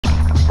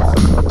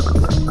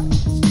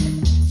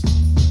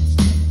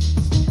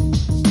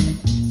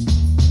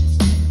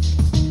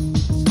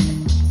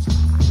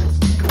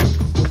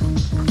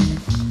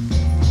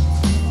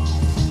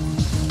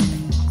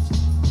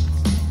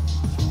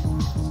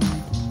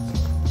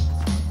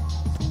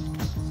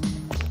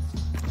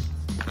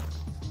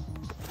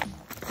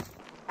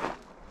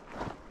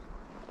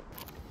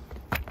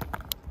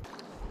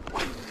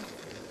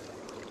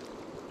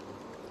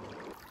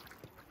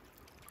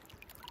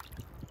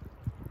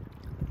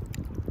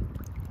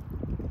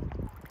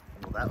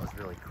Well, that was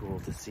really cool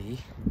to see.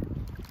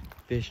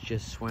 Fish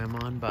just swam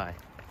on by.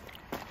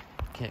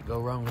 Can't go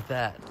wrong with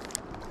that.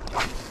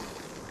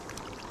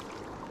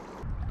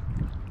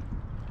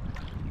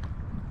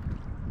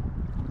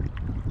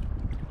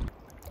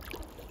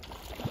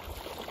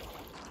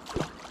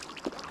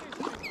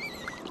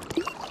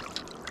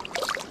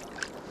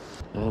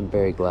 I'm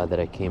very glad that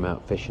I came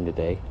out fishing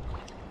today.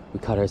 We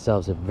caught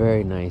ourselves a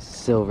very nice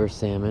silver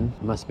salmon.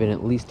 Must have been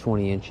at least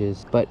 20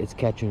 inches, but it's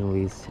catch and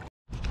release.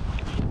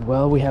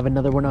 Well, we have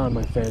another one on,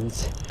 my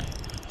friends.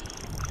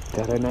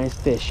 Got a nice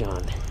fish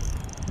on.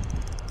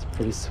 It's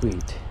pretty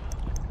sweet.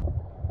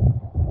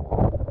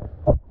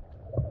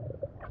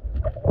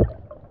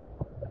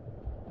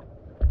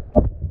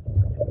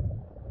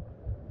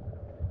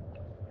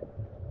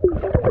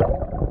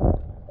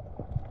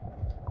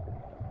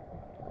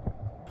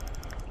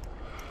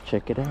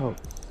 Check it out.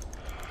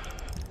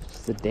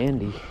 It's a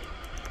dandy.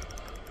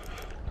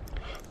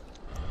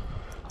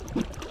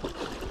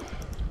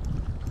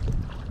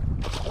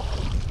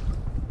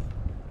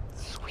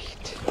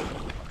 Sweet.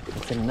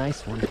 That's a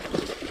nice one.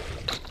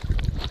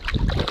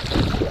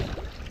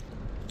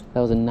 That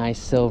was a nice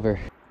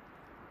silver.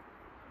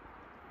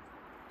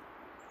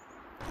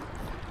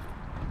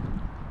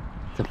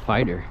 It's a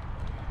fighter.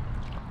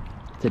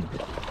 It's a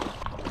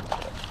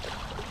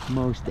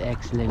most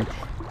excellent.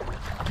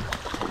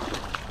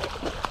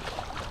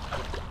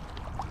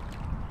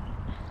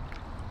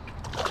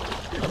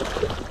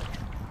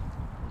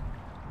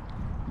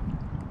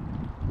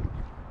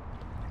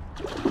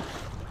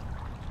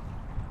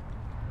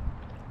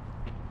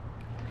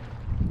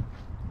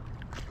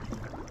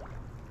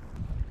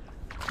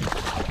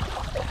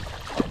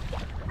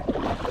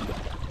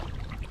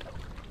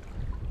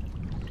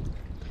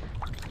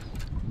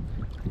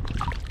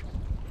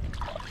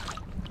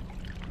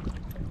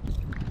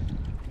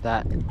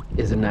 That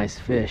is a nice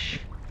fish.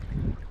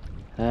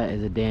 That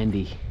is a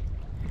dandy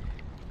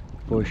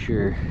for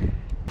sure.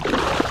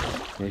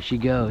 There she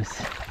goes.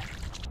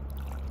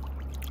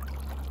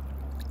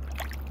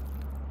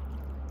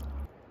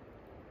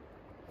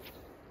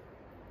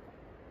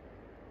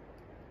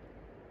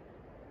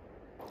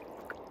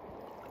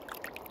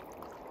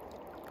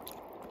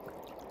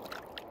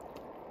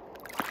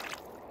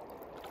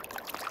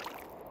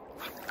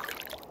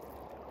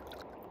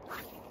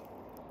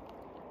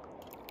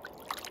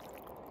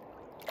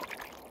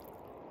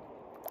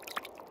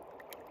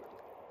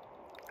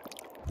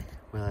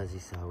 Well, as you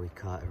saw, we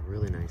caught a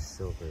really nice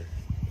silver,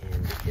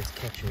 and it's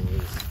catch and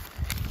release,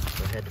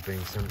 so I had to bring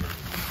something.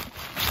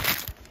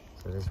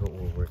 So this is what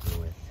we're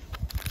working with.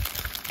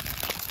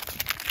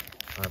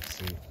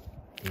 Obviously,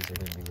 these are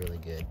going to be really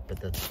good, but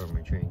that's for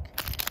my drink.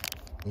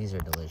 These are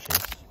delicious.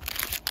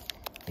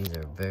 These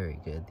are very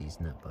good, these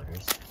nut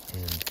butters.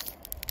 And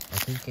I'm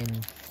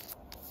thinking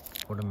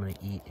what I'm going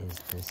to eat is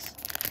this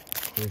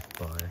Cliff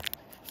Bar.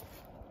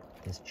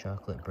 This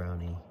chocolate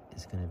brownie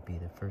is going to be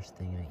the first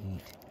thing I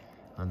eat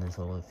on this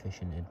little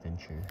fishing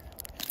adventure.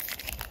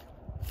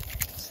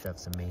 This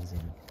stuff's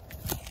amazing.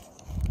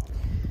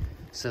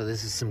 So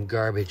this is some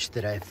garbage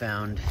that I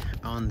found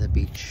on the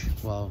beach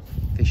while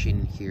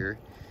fishing here.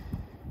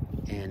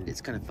 And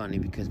it's kind of funny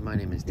because my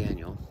name is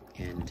Daniel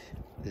and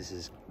this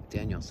is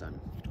Daniel's son,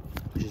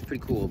 which is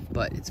pretty cool,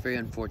 but it's very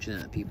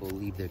unfortunate that people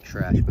leave their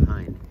trash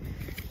behind.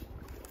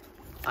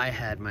 I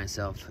had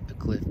myself a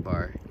Cliff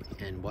Bar,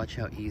 and watch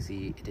how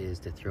easy it is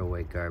to throw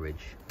away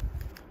garbage.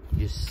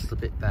 You just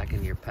slip it back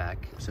in your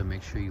pack, so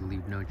make sure you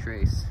leave no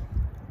trace.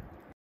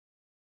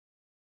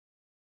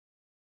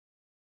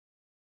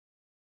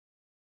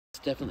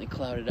 It's definitely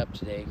clouded up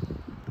today,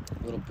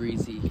 a little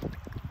breezy,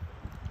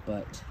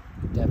 but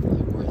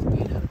definitely worth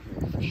being out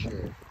here for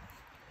sure.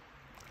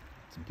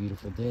 It's a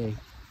beautiful day,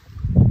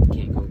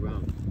 can't go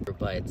wrong.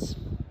 Bites.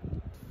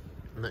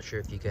 I'm not sure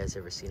if you guys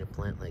ever seen a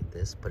plant like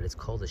this, but it's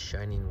called a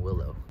shining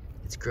willow.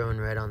 It's growing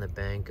right on the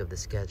bank of the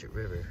Skagit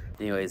River.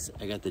 Anyways,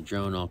 I got the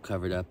drone all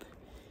covered up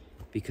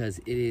because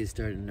it is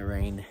starting to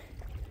rain.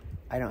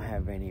 I don't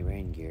have any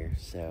rain gear,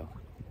 so,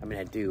 I mean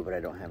I do, but I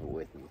don't have it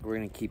with me. We're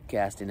gonna keep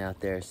casting out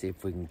there, see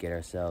if we can get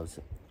ourselves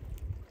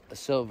a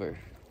silver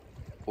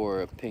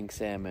or a pink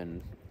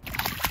salmon.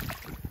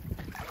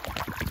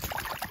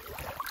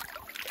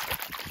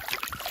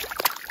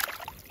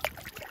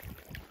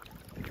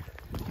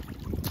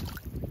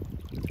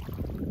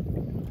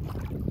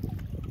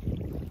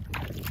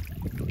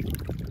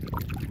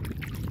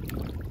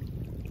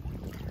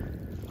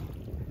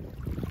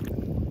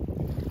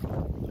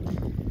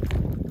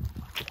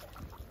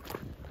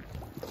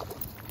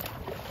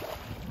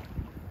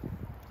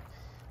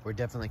 We're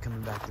definitely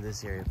coming back to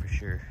this area for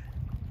sure.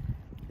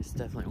 It's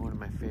definitely one of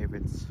my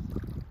favorites,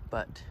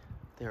 but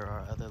there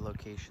are other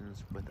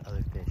locations with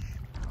other fish.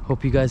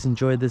 Hope you guys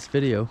enjoyed this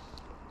video.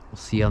 We'll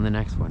see you on the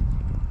next one.